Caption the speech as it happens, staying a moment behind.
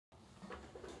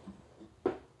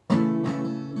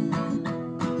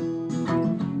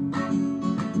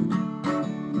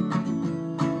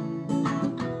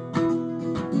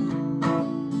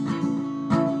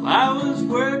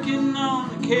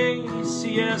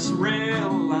PCS rail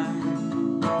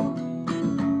line.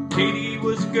 Katie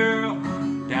was a girl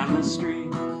down the street.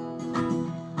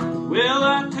 Well,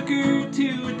 I took her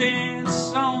to a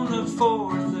dance on the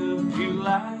 4th of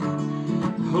July,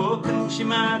 hoping she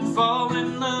might fall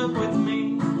in love with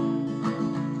me.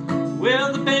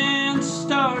 Well, the band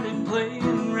started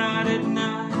playing right at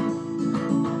 9.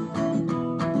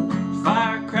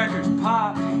 Firecrackers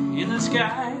popped in the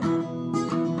sky.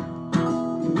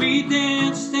 We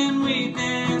danced and we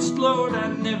danced, Lord, I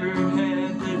never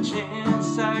had the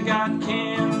chance. I got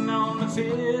canned on the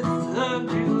 5th of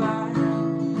July,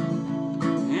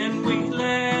 and we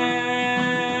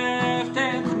laughed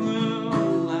at the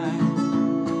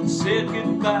moonlight, said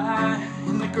goodbye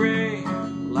in the gray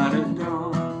light of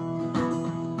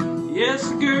dawn. Yes,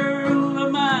 the girl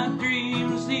of my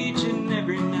dreams, each and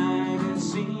every night it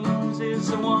seems, is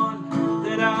the one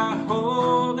that I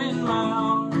hold in my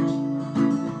arms.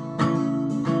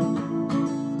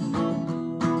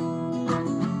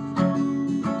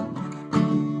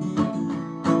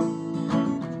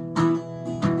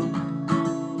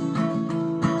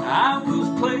 I was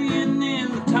playing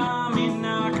in the Tommy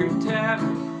Knocker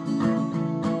Tavern.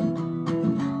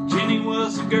 Jenny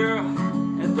was the girl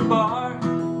at the bar.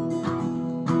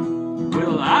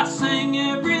 Well, I sang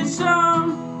every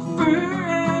song for her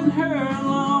and her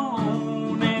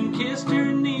alone, and kissed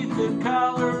her neath the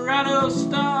Colorado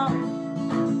star.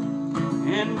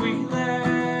 And we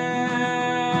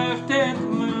laughed at the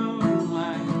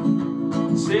moonlight,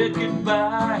 said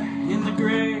goodbye in the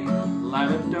gray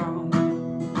light of dawn.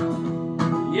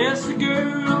 Yes, the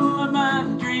girl of my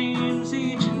dreams,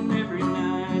 each and every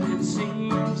night it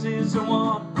seems, is the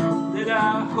one that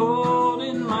I hold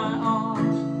in my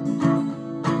arms.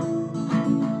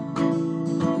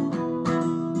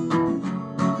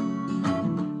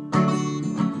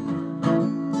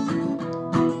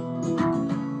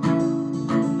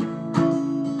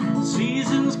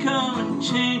 Seasons come and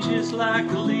changes like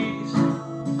the leaves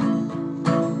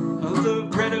of the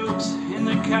red oaks in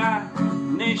the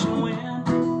Carnation wind.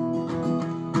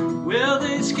 Well,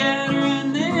 they scatter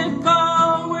and they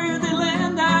fall, where they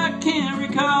land I can't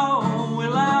recall.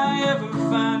 Will I ever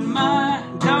find my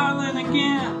darling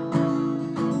again?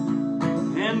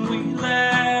 And we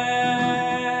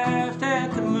laughed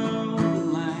at the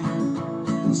moonlight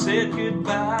and said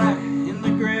goodbye in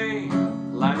the gray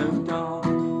light of dawn.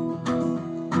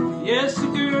 Yes, the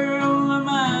girl of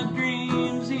my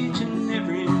dreams, each and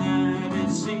every night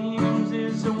it seems,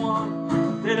 is the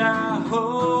one that I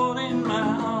hold in my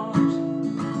arms.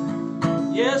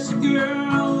 Yes, the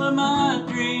girl of my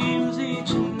dreams,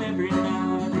 each and every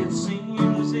night it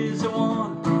seems, is the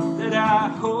one that I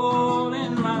hold